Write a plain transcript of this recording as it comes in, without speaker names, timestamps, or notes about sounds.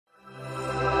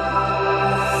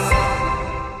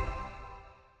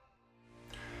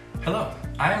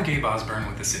Gabe Osborne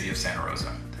with the City of Santa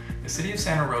Rosa. The City of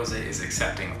Santa Rosa is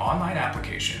accepting online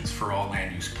applications for all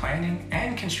land use planning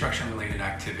and construction-related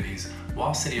activities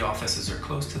while city offices are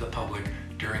closed to the public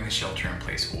during the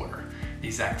shelter-in-place order.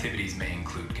 These activities may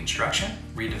include construction,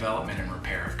 redevelopment and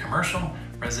repair of commercial,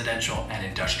 residential, and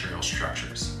industrial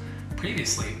structures.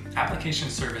 Previously, application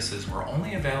services were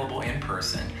only available in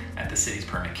person at the city's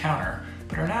permit counter,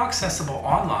 but are now accessible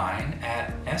online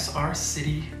at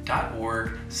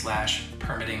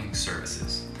srcity.org/permitting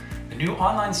services. The new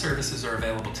online services are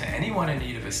available to anyone in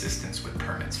need of assistance with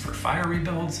permits for fire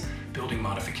rebuilds, building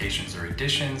modifications or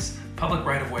additions, public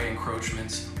right-of-way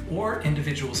encroachments, or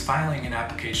individuals filing an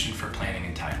application for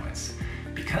planning entitlements.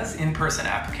 Because in-person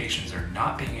applications are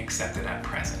not being accepted at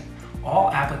present,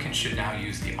 all applicants should now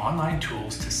use the online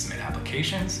tools to submit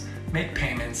applications, make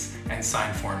payments, and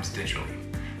sign forms digitally.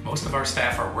 Most of our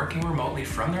staff are working remotely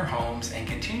from their homes and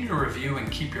continue to review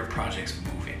and keep your projects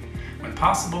moving. When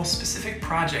possible, specific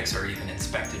projects are even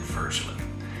inspected virtually.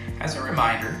 As a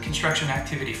reminder, construction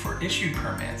activity for issued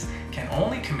permits can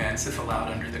only commence if allowed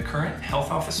under the current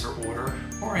health officer order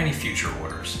or any future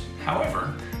orders.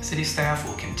 However, city staff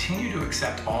will continue to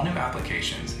accept all new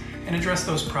applications and address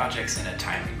those projects in a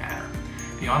timely manner.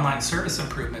 The online service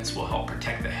improvements will help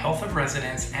protect the health of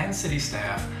residents and city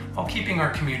staff while keeping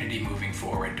our community moving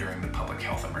forward during the public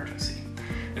health emergency.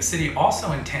 The city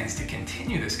also intends to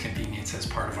continue this convenience as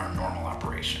part of our normal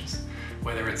operations.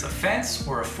 Whether it's a fence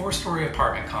or a 4-story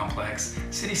apartment complex,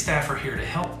 city staff are here to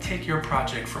help take your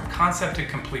project from concept to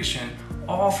completion,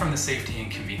 all from the safety and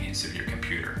convenience of your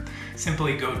computer.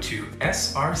 Simply go to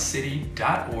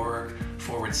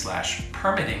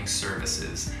srcity.org/permitting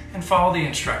services and follow the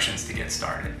instructions to get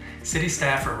started. City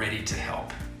staff are ready to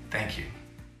help. Thank you.